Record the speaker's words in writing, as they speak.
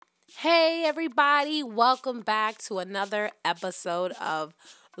Hey, everybody, welcome back to another episode of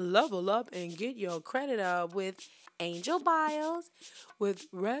Level Up and Get Your Credit Up with Angel Biles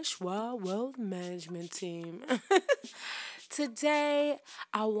with Reshwa Wealth Management Team. Today,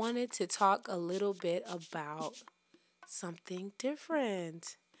 I wanted to talk a little bit about something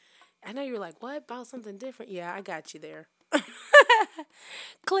different. I know you're like, what about something different? Yeah, I got you there.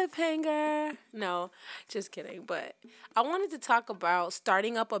 Cliffhanger. No, just kidding. But I wanted to talk about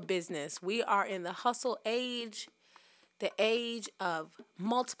starting up a business. We are in the hustle age, the age of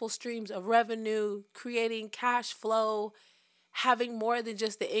multiple streams of revenue, creating cash flow, having more than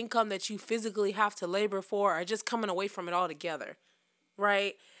just the income that you physically have to labor for, or just coming away from it altogether,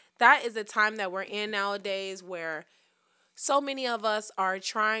 right? That is the time that we're in nowadays where so many of us are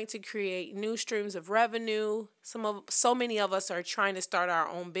trying to create new streams of revenue. So many of us are trying to start our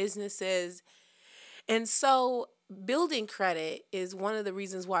own businesses. And so building credit is one of the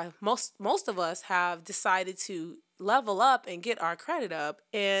reasons why most of us have decided to level up and get our credit up.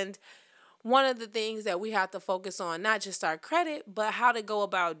 And one of the things that we have to focus on, not just our credit, but how to go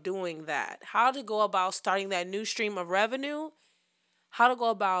about doing that. How to go about starting that new stream of revenue, how to go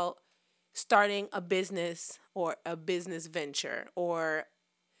about starting a business or a business venture or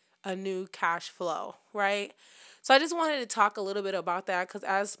a new cash flow, right? So I just wanted to talk a little bit about that because,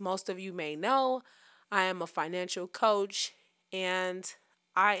 as most of you may know, I am a financial coach and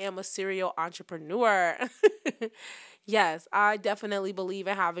I am a serial entrepreneur. Yes, I definitely believe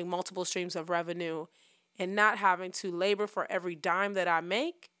in having multiple streams of revenue and not having to labor for every dime that I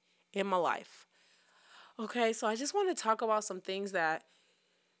make in my life. Okay, so I just want to talk about some things that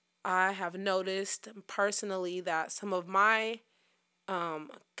I have noticed personally that some of my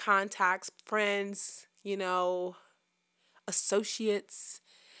contacts, friends, associates,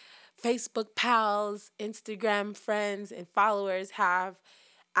 Facebook pals, Instagram friends, and followers have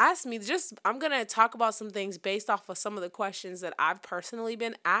asked me. I'm going to talk about some things based off of some of the questions that I've personally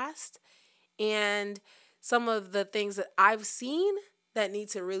been asked and some of the things that I've seen that need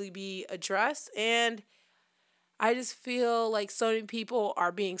to really be addressed. And I just feel like so many people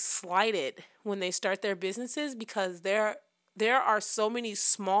are being slighted when they start their businesses because there are so many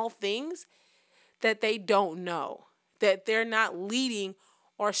small things that they don't know, that they're not leading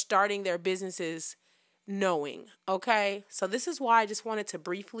or starting their businesses knowing. Okay? So this is why I just wanted to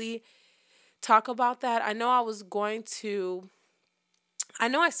briefly talk about that. I know I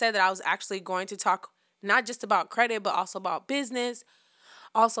said that I was actually going to talk not just about credit, but also about business,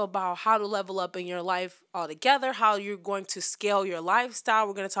 also about how to level up in your life altogether, how you're going to scale your lifestyle.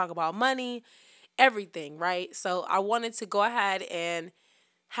 We're going to talk about money, everything, right? So I wanted to go ahead and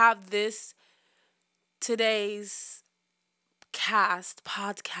have this today's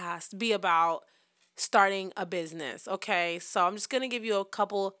podcast be about starting a business. Okay. So I'm just going to give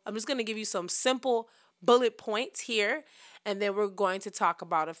you some simple bullet points here, and then we're going to talk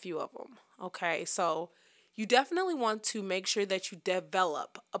about a few of them. Okay. So you definitely want to make sure that you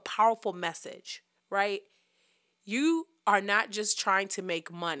develop a powerful message, right? You are not just trying to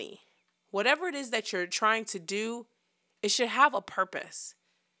make money. Whatever it is that you're trying to do, it should have a purpose.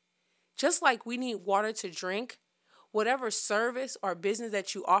 Just like we need water to drink, whatever service or business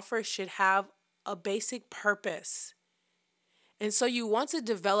that you offer should have a basic purpose. And so you want to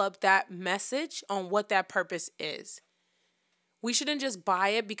develop that message on what that purpose is. We shouldn't just buy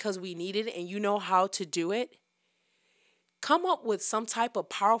it because we need it and you know how to do it. Come up with some type of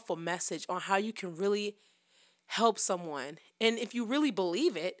powerful message on how you can really help someone. And if you really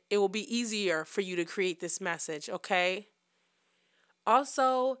believe it, it will be easier for you to create this message, okay?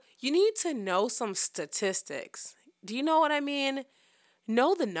 Also, you need to know some statistics. Do you know what I mean?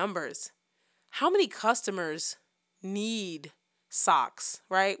 Know the numbers. How many customers need socks,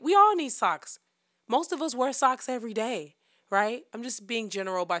 right? We all need socks. Most of us wear socks every day, right? I'm just being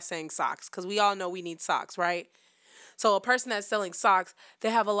general by saying socks because we all know we need socks, right? So a person that's selling socks, they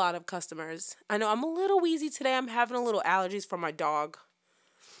have a lot of customers. I know I'm a little wheezy today. I'm having a little allergies from my dog.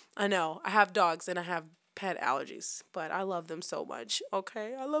 I know. I have dogs and I have pet allergies, but I love them so much.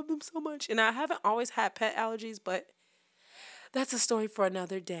 Okay? I love them so much. And I haven't always had pet allergies, but that's a story for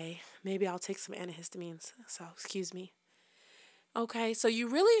another day. Maybe I'll take some antihistamines. So, excuse me. Okay, so you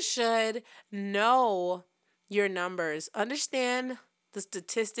really should know your numbers. Understand the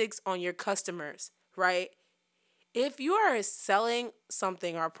statistics on your customers, right? If you are selling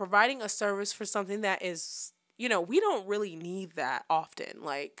something or providing a service for something that is, we don't really need that often.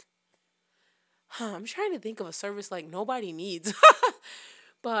 Like, I'm trying to think of a service like nobody needs.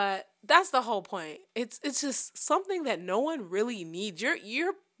 But that's the whole point. It's just something that no one really needs.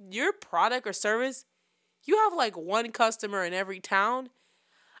 Your product or service, you have like one customer in every town.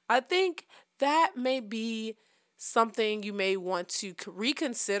 I think that may be something you may want to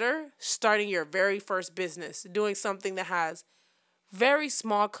reconsider starting your very first business, doing something that has very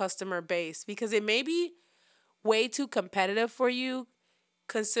small customer base because it may be way too competitive for you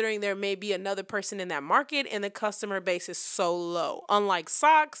considering there may be another person in that market and the customer base is so low. Unlike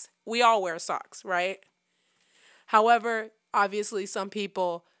socks, we all wear socks, right? However, obviously some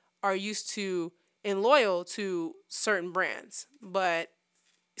people are used to and loyal to certain brands, but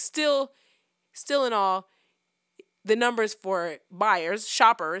still in all, the numbers for buyers,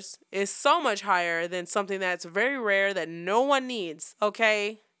 shoppers, is so much higher than something that's very rare that no one needs,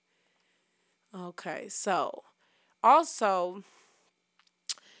 okay? Okay, so also,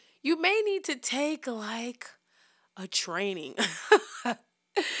 you may need to take like a training.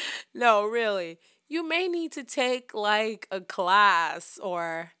 No, really. You may need to take like a class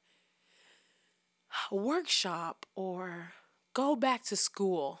or a workshop or go back to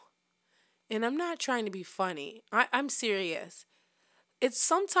school. And I'm not trying to be funny. I'm serious. It's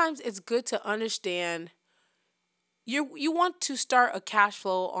good to understand you want to start a cash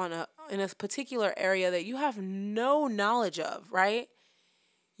flow on a in a particular area that you have no knowledge of, right?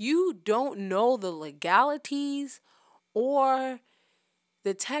 You don't know the legalities or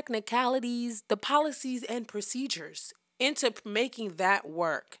the technicalities, the policies and procedures into making that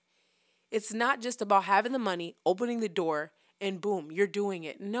work. It's not just about having the money, opening the door, and boom, you're doing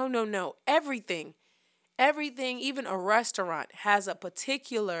it. No, no, no. Everything, even a restaurant, has a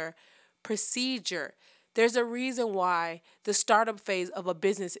particular procedure. There's a reason why the startup phase of a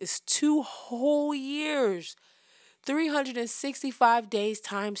business is 2 whole years, 365 days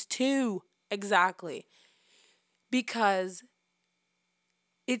times two. Exactly. Because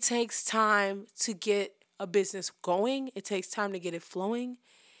it takes time to get a business going, it takes time to get it flowing.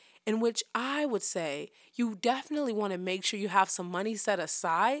 In which I would say you definitely want to make sure you have some money set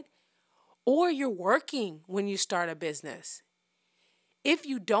aside or you're working when you start a business. If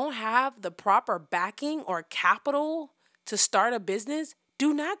you don't have the proper backing or capital to start a business,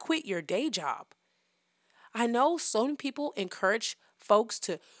 do not quit your day job. I know some people encourage folks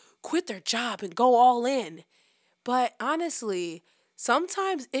to quit their job and go all in, but honestly,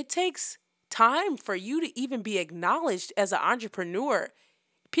 sometimes it takes time for you to even be acknowledged as an entrepreneur.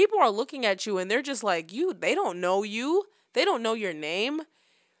 People are looking at you and they're just like, they don't know you. They don't know your name.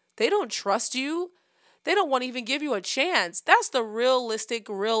 They don't trust you. They don't want to even give you a chance. That's the realistic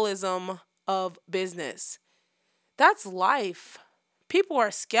realism of business. That's life. People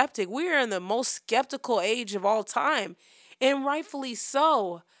are skeptic. We are in the most skeptical age of all time, and rightfully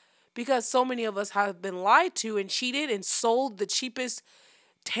so, because so many of us have been lied to and cheated and sold the cheapest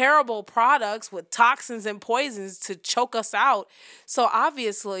terrible products with toxins and poisons to choke us out. So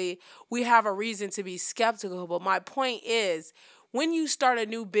obviously, we have a reason to be skeptical. But my point is, when you start a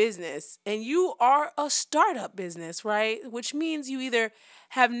new business and you are a startup business, right? Which means you either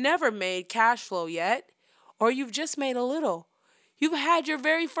have never made cash flow yet or you've just made a little. You've had your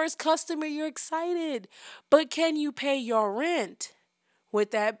very first customer, you're excited. But can you pay your rent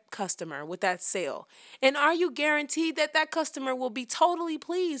with that customer, with that sale? And are you guaranteed that that customer will be totally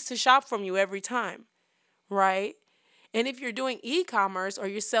pleased to shop from you every time, right? And if you're doing e-commerce or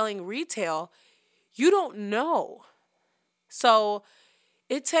you're selling retail, you don't know. So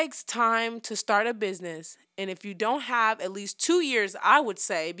it takes time to start a business. And if you don't have at least 2 years, I would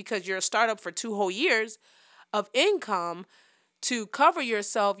say, because you're a startup for 2 whole years of income to cover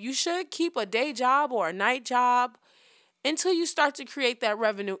yourself, you should keep a day job or a night job until you start to create that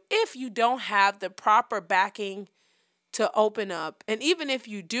revenue if you don't have the proper backing to open up. And even if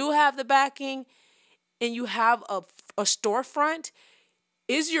you do have the backing and you have a storefront,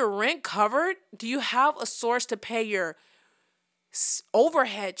 is your rent covered? Do you have a source to pay your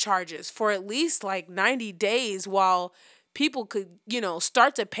overhead charges for at least like 90 days while people could,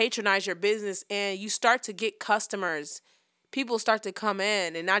 start to patronize your business and you start to get customers? People start to come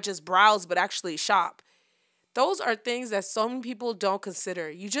in and not just browse, but actually shop. Those are things that so many people don't consider.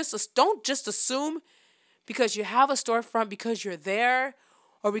 You just don't just assume because you have a storefront, because you're there,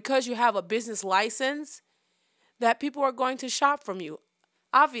 or because you have a business license that people are going to shop from you.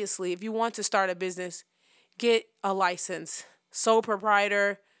 Obviously, if you want to start a business, get a license. Sole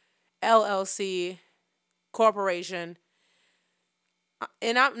proprietor, LLC, corporation.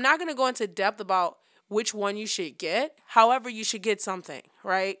 And I'm not going to go into depth about which one you should get. However, you should get something,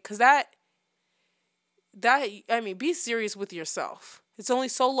 right? Because be serious with yourself. It's only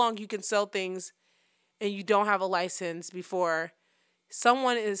so long you can sell things and you don't have a license before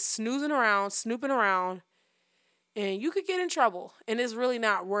someone is snooping around, and you could get in trouble. And it's really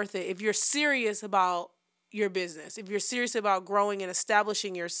not worth it if you're serious about your business, if you're serious about growing and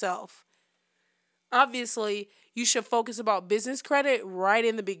establishing yourself, obviously you should focus about business credit right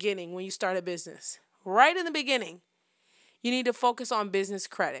in the beginning when you start a business. Right in the beginning, you need to focus on business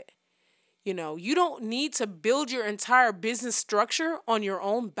credit. You don't need to build your entire business structure on your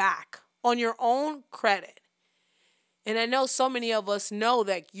own back, on your own credit. And I know so many of us know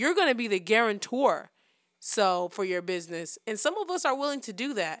that you're going to be the guarantor for your business. And some of us are willing to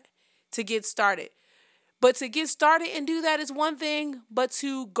do that to get started. But to get started and do that is one thing, but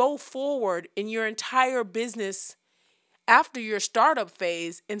to go forward in your entire business after your startup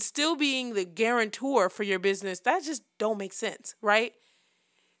phase and still being the guarantor for your business, that just don't make sense, right?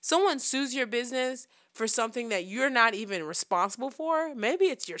 Someone sues your business for something that you're not even responsible for. Maybe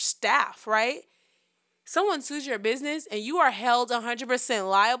it's your staff, right? Someone sues your business and you are held 100%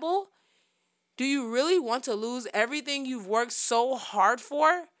 liable. Do you really want to lose everything you've worked so hard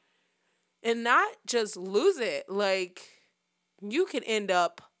for? And not just lose it, like you could end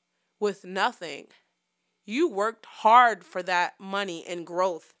up with nothing. You worked hard for that money and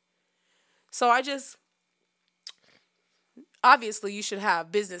growth. So obviously you should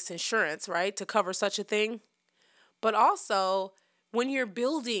have business insurance, right, to cover such a thing. But also when you're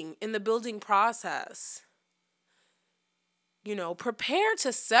building in the building process, prepare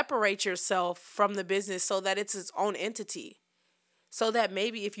to separate yourself from the business so that it's its own entity. So that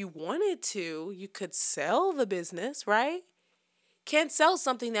maybe if you wanted to, you could sell the business, right? Can't sell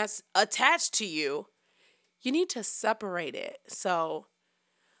something that's attached to you. You need to separate it. So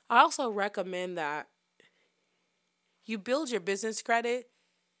I also recommend that you build your business credit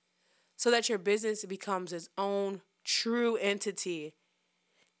so that your business becomes its own true entity.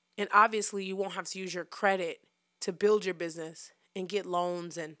 And obviously you won't have to use your credit to build your business and get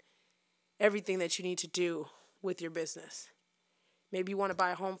loans and everything that you need to do with your business. Maybe you want to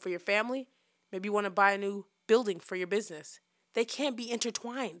buy a home for your family. Maybe you want to buy a new building for your business. They can't be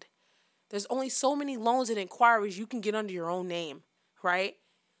intertwined. There's only so many loans and inquiries you can get under your own name, right?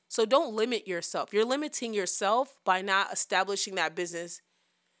 So don't limit yourself. You're limiting yourself by not establishing that business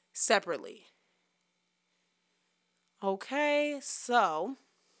separately. Okay, so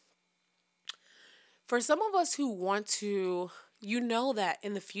for some of us who want to, that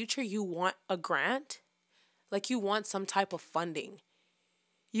in the future you want a grant, like you want some type of funding.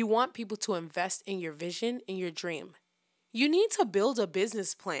 You want people to invest in your vision, in your dream. You need to build a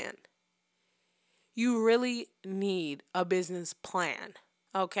business plan. You really need a business plan,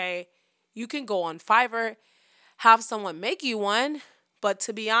 okay? You can go on Fiverr, have someone make you one, but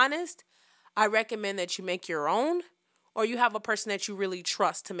to be honest, I recommend that you make your own or you have a person that you really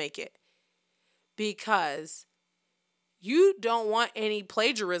trust to make it. Because you don't want any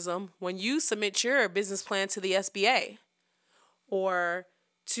plagiarism when you submit your business plan to the SBA or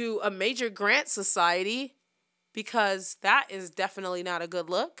to a major grant society, because that is definitely not a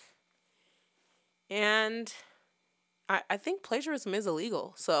good look. And I think plagiarism is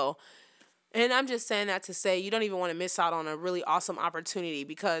illegal. And I'm just saying that to say you don't even want to miss out on a really awesome opportunity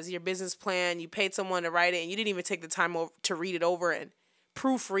because your business plan, you paid someone to write it and you didn't even take the time to read it over and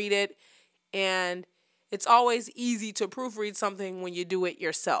proofread it. And it's always easy to proofread something when you do it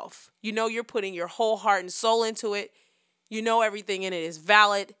yourself. You're putting your whole heart and soul into it. Everything in it is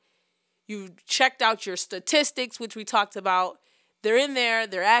valid. You've checked out your statistics, which we talked about. They're in there.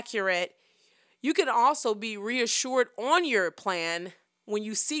 They're accurate. You can also be reassured on your plan when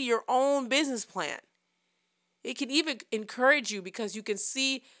you see your own business plan. It can even encourage you because you can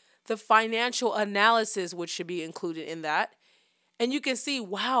see the financial analysis, which should be included in that. And you can see,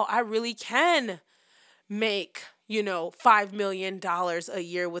 wow, I really can make, $5 million a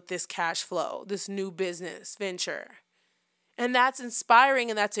year with this cash flow, this new business venture. And that's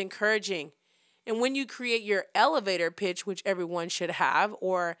inspiring and that's encouraging. And when you create your elevator pitch, which everyone should have,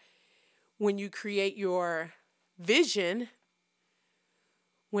 or when you create your vision,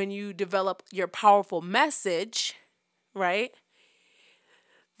 when you develop your powerful message, right?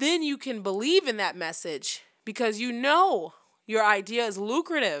 Then you can believe in that message because your idea is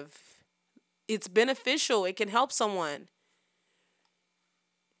lucrative. It's beneficial. It can help someone.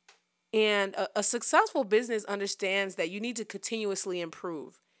 And a successful business understands that you need to continuously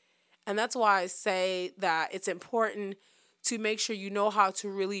improve. And that's why I say that it's important to make sure you know how to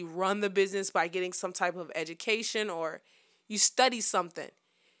really run the business by getting some type of education or you study something.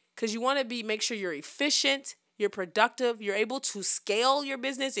 Because you want to make sure you're efficient, you're productive, you're able to scale your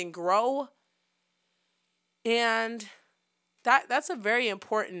business and grow. And that's a very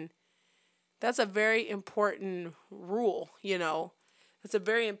important rule, It's a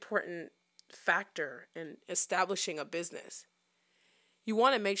very important factor in establishing a business. You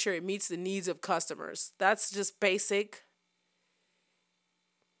want to make sure it meets the needs of customers. That's just basic.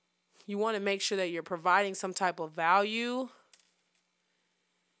 You want to make sure that you're providing some type of value.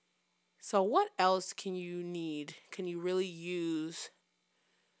 So what else can you need? Can you really use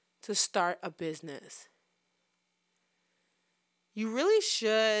to start a business? You really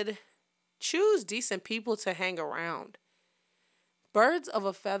should choose decent people to hang around. Birds of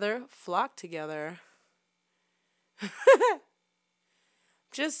a feather flock together.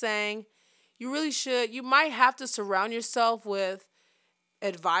 Just saying, you really should. You might have to surround yourself with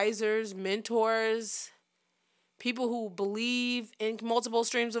advisors, mentors, people who believe in multiple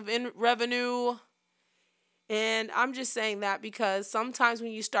streams of revenue. And I'm just saying that because sometimes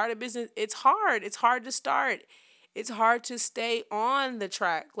when you start a business, it's hard. It's hard to start. It's hard to stay on the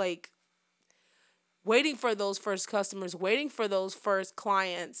track. Like, waiting for those first customers, waiting for those first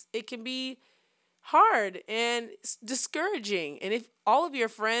clients. It can be hard and it's discouraging. And if all of your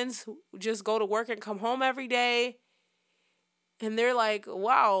friends just go to work and come home every day and they're like,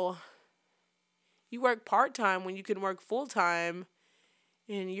 wow, you work part-time when you can work full-time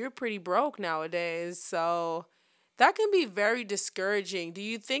and you're pretty broke nowadays. So that can be very discouraging. Do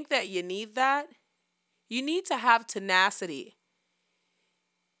you think that you need that? You need to have tenacity.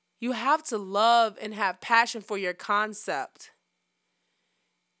 You have to love and have passion for your concept.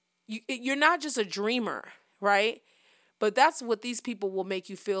 You're not just a dreamer, right? But that's what these people will make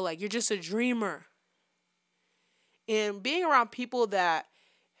you feel like. You're just a dreamer. And being around people that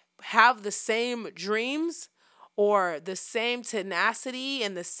have the same dreams or the same tenacity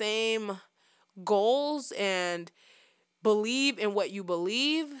and the same goals and believe in what you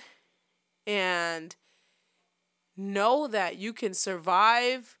believe and know that you can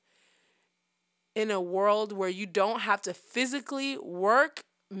survive in a world where you don't have to physically work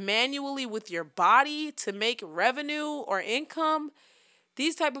manually with your body to make revenue or income.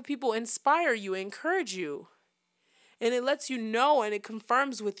 These type of people inspire you, encourage you. And it lets you know and it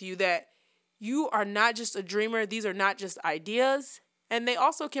confirms with you that you are not just a dreamer. These are not just ideas. And they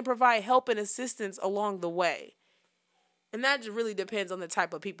also can provide help and assistance along the way. And that just really depends on the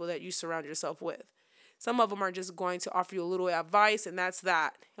type of people that you surround yourself with. Some of them are just going to offer you a little advice and that's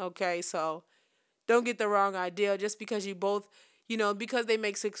that. Okay, so don't get the wrong idea. Just because you both, because they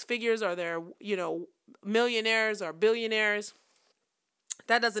make six figures or they're, millionaires or billionaires,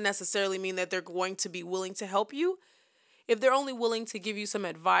 that doesn't necessarily mean that they're going to be willing to help you. If they're only willing to give you some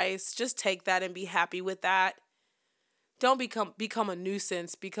advice, just take that and be happy with that. Don't become a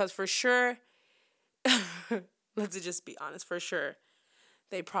nuisance because for sure, let's just be honest, for sure,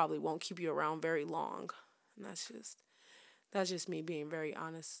 they probably won't keep you around very long. And that's just me being very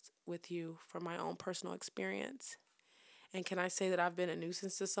honest with you from my own personal experience. And can I say that I've been a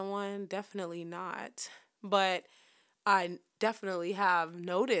nuisance to someone? Definitely not. But I definitely have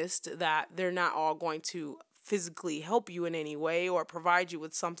noticed that they're not all going to physically help you in any way or provide you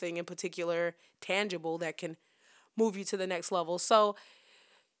with something in particular tangible that can move you to the next level. So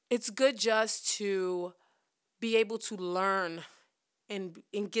it's good just to be able to learn and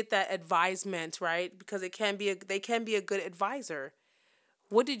get that advisement, right? Because they can be a good advisor.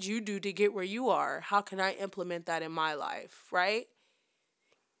 What did you do to get where you are? How can I implement that in my life, right?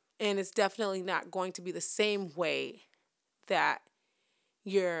 And it's definitely not going to be the same way that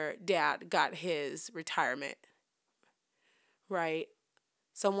your dad got his retirement, right?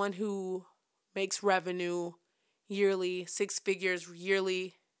 Someone who makes revenue yearly, 6 figures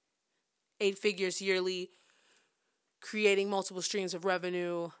yearly, 8 figures yearly, creating multiple streams of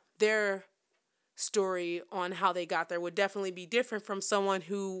revenue, their story on how they got there would definitely be different from someone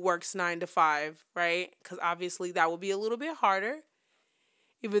who works 9 to 5, right? Because obviously that would be a little bit harder.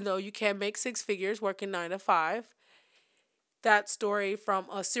 Even though you can make 6 figures working 9 to 5, that story from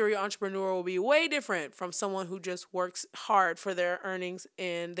a serial entrepreneur will be way different from someone who just works hard for their earnings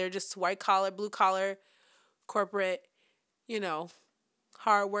and they're just white collar, blue collar, corporate,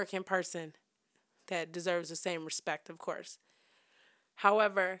 hard working person that deserves the same respect, of course.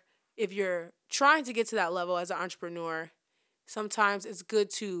 However, if you're trying to get to that level as an entrepreneur, sometimes it's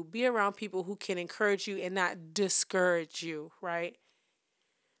good to be around people who can encourage you and not discourage you, right?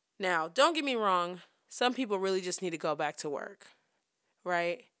 Now, don't get me wrong. Some people really just need to go back to work,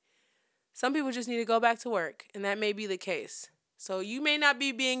 right? Some people just need to go back to work, and that may be the case. So you may not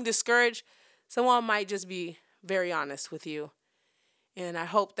be being discouraged. Someone might just be very honest with you. And I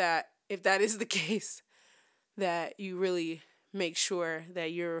hope that if that is the case, that you really make sure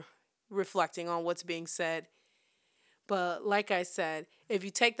that you're reflecting on what's being said. But like I said, if you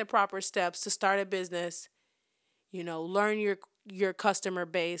take the proper steps to start a business, learn your customer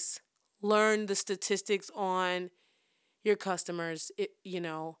base, learn the statistics on, your customers,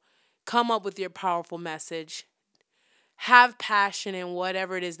 come up with your powerful message. Have passion in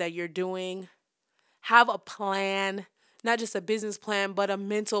whatever it is that you're doing. Have a plan, not just a business plan, but a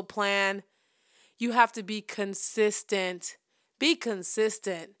mental plan. You have to be consistent. Be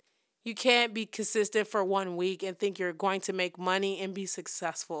consistent. You can't be consistent for 1 week and think you're going to make money and be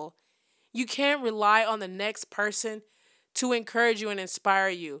successful. You can't rely on the next person to encourage you and inspire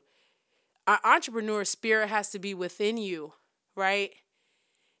you. Our entrepreneur spirit has to be within you, right?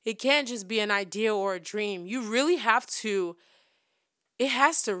 It can't just be an idea or a dream. It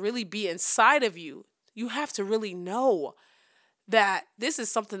has to really be inside of you. You have to really know that this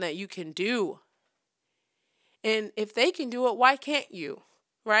is something that you can do. And if they can do it, why can't you?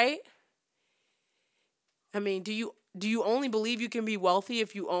 Right? I mean, do you only believe you can be wealthy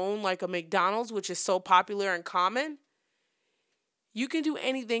if you own like a McDonald's, which is so popular and common? You can do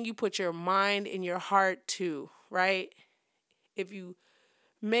anything you put your mind and your heart to, right? If you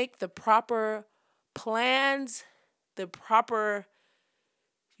make the proper plans, you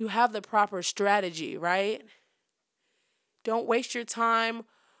have the proper strategy, right? Don't waste your time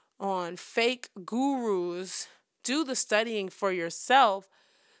on fake gurus. Do the studying for yourself.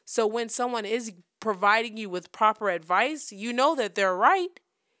 So when someone is providing you with proper advice, you know that they're right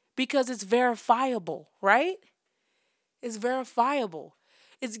because it's verifiable, right? It's verifiable.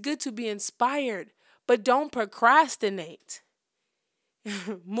 It's good to be inspired, but don't procrastinate.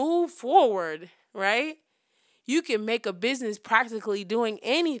 Move forward, right? You can make a business practically doing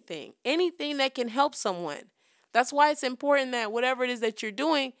anything that can help someone. That's why it's important that whatever it is that you're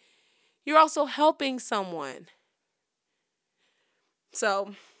doing, you're also helping someone.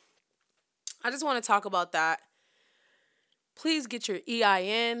 So I just want to talk about that. Please get your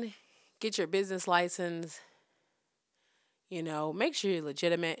EIN, get your business license. Make sure you're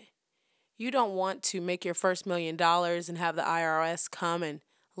legitimate. You don't want to make your first $1 million and have the IRS come and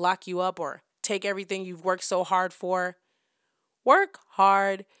lock you up or take everything you've worked so hard for. Work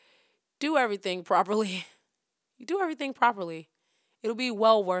hard. Do everything properly. You do everything properly. It'll be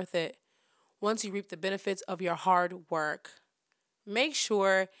well worth it once you reap the benefits of your hard work. Make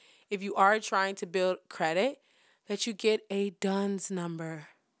sure if you are trying to build credit that you get a DUNS number.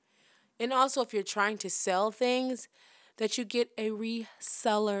 And also if you're trying to sell things, that you get a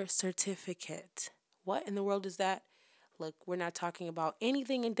reseller certificate. What in the world is that? Look, we're not talking about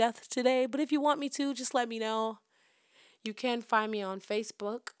anything in depth today, but if you want me to, just let me know. You can find me on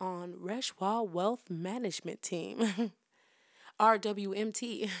Facebook on Reshwa Wealth Management Team,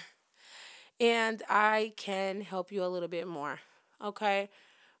 RWMT, and I can help you a little bit more, okay?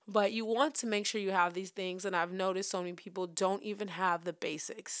 But you want to make sure you have these things, and I've noticed so many people don't even have the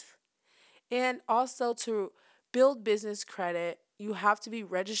basics. And also to build business credit, you have to be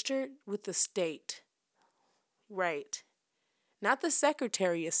registered with the state, right? Not the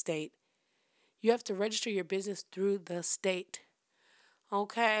Secretary of State. You have to register your business through the state,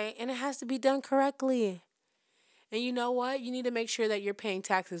 okay? And it has to be done correctly. And you know what? You need to make sure that you're paying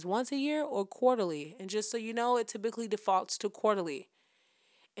taxes once a year or quarterly. And just so you know, it typically defaults to quarterly.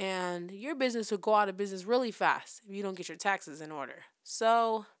 And your business will go out of business really fast if you don't get your taxes in order.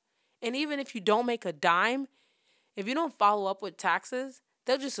 So, and even if you don't make a dime, if you don't follow up with taxes,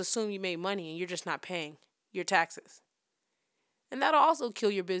 they'll just assume you made money and you're just not paying your taxes. And that'll also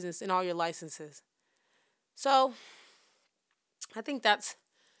kill your business and all your licenses. So, I think that's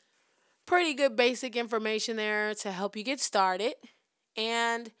pretty good basic information there to help you get started.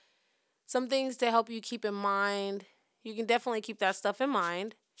 And some things to help you keep in mind. You can definitely keep that stuff in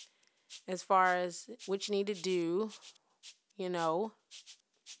mind as far as what you need to do, You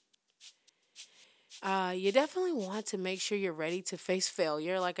definitely want to make sure you're ready to face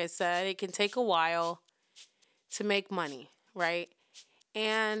failure. Like I said, it can take a while to make money, right?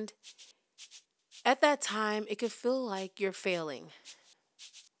 And at that time, it could feel like you're failing.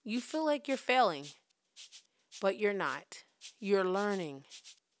 You feel like you're failing, but you're not. You're learning.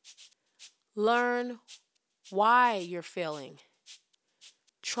 Learn why you're failing.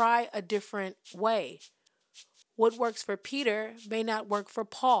 Try a different way. What works for Peter may not work for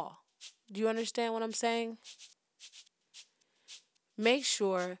Paul. Do you understand what I'm saying? Make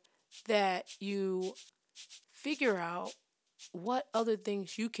sure that you figure out what other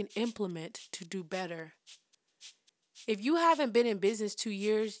things you can implement to do better. If you haven't been in business 2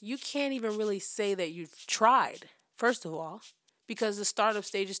 years, you can't even really say that you've tried, first of all, because the startup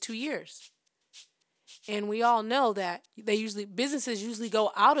stage is 2 years. And we all know that businesses usually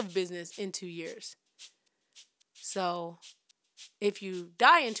go out of business in 2 years. So if you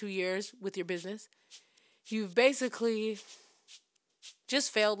die in 2 years with your business, you've basically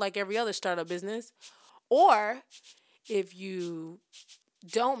just failed like every other startup business. Or If you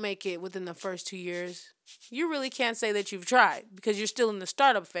don't make it within the first 2 years, you really can't say that you've tried because you're still in the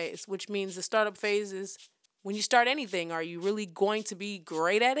startup phase, which means the startup phase is when you start anything, are you really going to be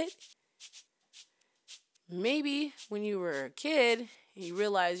great at it? Maybe when you were a kid, you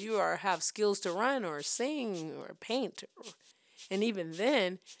realize you have skills to run or sing or paint. And even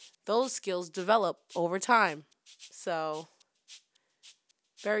then, those skills develop over time. So,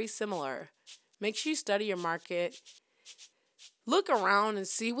 very similar. Make sure you study your market. Look around and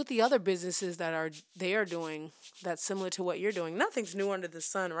see what the other businesses they are doing that's similar to what you're doing. Nothing's new under the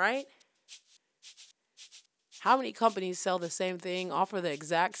sun, right? How many companies sell the same thing, offer the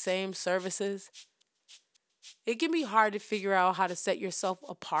exact same services? It can be hard to figure out how to set yourself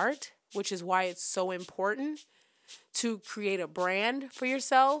apart, which is why it's so important to create a brand for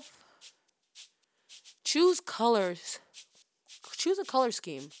yourself. Choose colors. Choose a color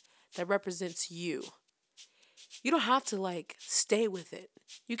scheme that represents you. You don't have to stay with it.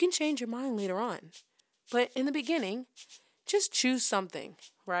 You can change your mind later on. But in the beginning, just choose something,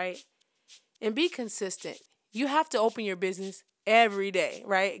 right? And be consistent. You have to open your business every day,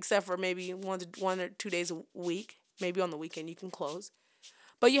 right? Except for maybe one or 2 days a week. Maybe on the weekend you can close.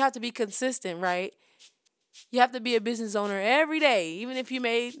 But you have to be consistent, right? You have to be a business owner every day, even if you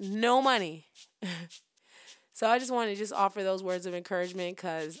made no money. So I just want to just offer those words of encouragement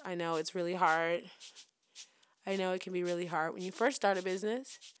because I know it's really hard. I know it can be really hard when you first start a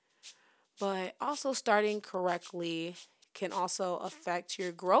business. But also starting correctly can also affect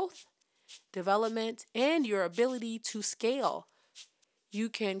your growth, development, and your ability to scale. You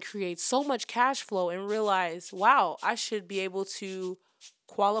can create so much cash flow and realize, wow, I should be able to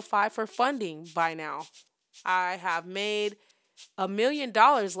qualify for funding by now. I have made $1 million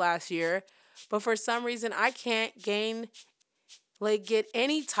last year, but for some reason I can't get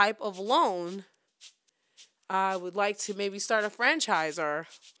any type of loan. I would like to maybe start a franchise or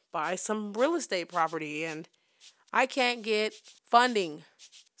buy some real estate property and I can't get funding.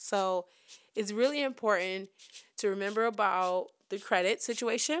 So it's really important to remember about the credit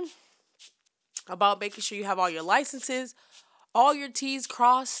situation, about making sure you have all your licenses, all your T's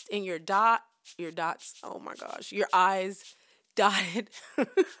crossed and your dots, oh my gosh, your I's dotted.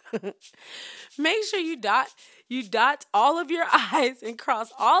 Make sure you dot all of your I's and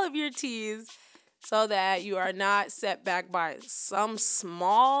cross all of your T's so that you are not set back by some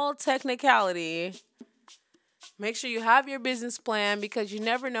small technicality. Make sure you have your business plan because you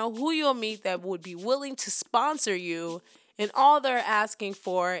never know who you'll meet that would be willing to sponsor you. And all they're asking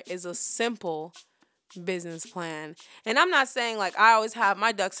for is a simple business plan. And I'm not saying I always have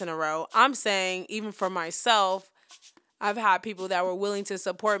my ducks in a row. I'm saying even for myself, I've had people that were willing to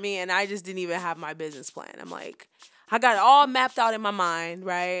support me and I just didn't even have my business plan. I'm I got it all mapped out in my mind,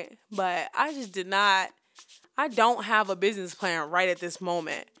 right? But I don't have a business plan right at this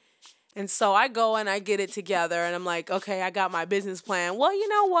moment. And so I go and I get it together and I'm okay, I got my business plan. Well, you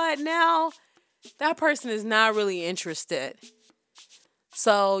know what? Now that person is not really interested.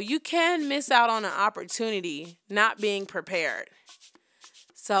 So you can miss out on an opportunity not being prepared.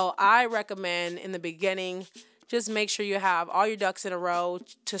 So I recommend in the beginning, just make sure you have all your ducks in a row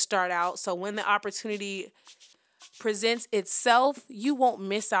to start out. So when the opportunity presents itself, you won't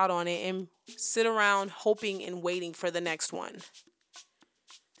miss out on it and sit around hoping and waiting for the next one.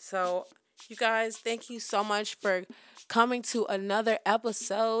 So, you guys, thank you so much for coming to another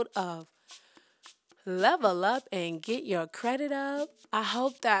episode of Level Up and Get Your Credit Up. I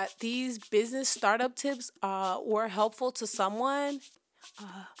hope that these business startup tips were helpful to someone.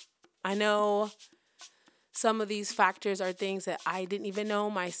 I know some of these factors are things that I didn't even know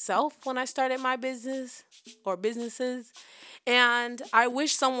myself when I started my business or businesses. And I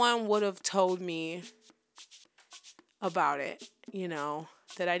wish someone would have told me about it,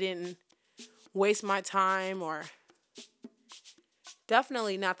 that I didn't waste my time or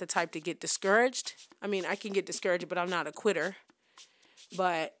definitely not the type to get discouraged. I mean, I can get discouraged, but I'm not a quitter.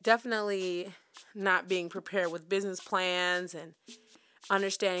 But definitely not being prepared with business plans and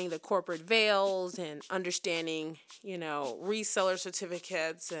understanding the corporate veils and understanding, reseller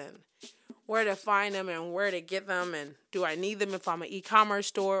certificates and where to find them and where to get them and do I need them if I'm an e-commerce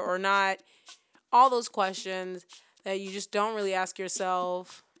store or not. All those questions that you just don't really ask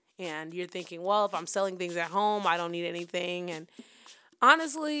yourself and you're thinking, well, if I'm selling things at home, I don't need anything. And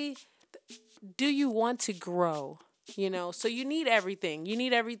honestly, do you want to grow? So you need everything. You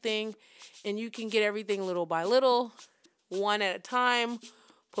need everything and you can get everything little by little, one at a time,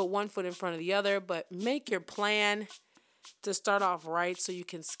 put one foot in front of the other, but make your plan to start off right so you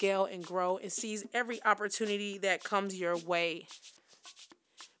can scale and grow and seize every opportunity that comes your way.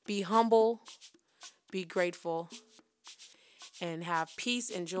 Be humble, be grateful, and have peace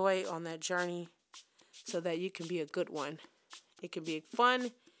and joy on that journey so that you can be a good one. It can be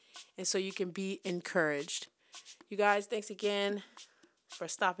fun, and so you can be encouraged. You guys, thanks again for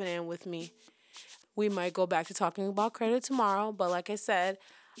stopping in with me. We might go back to talking about credit tomorrow, but like I said,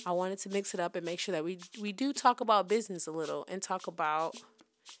 I wanted to mix it up and make sure that we do talk about business a little and talk about,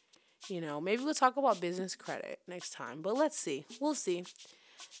 maybe we'll talk about business credit next time. But let's see. We'll see.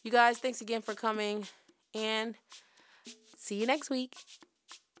 You guys, thanks again for coming, and see you next week.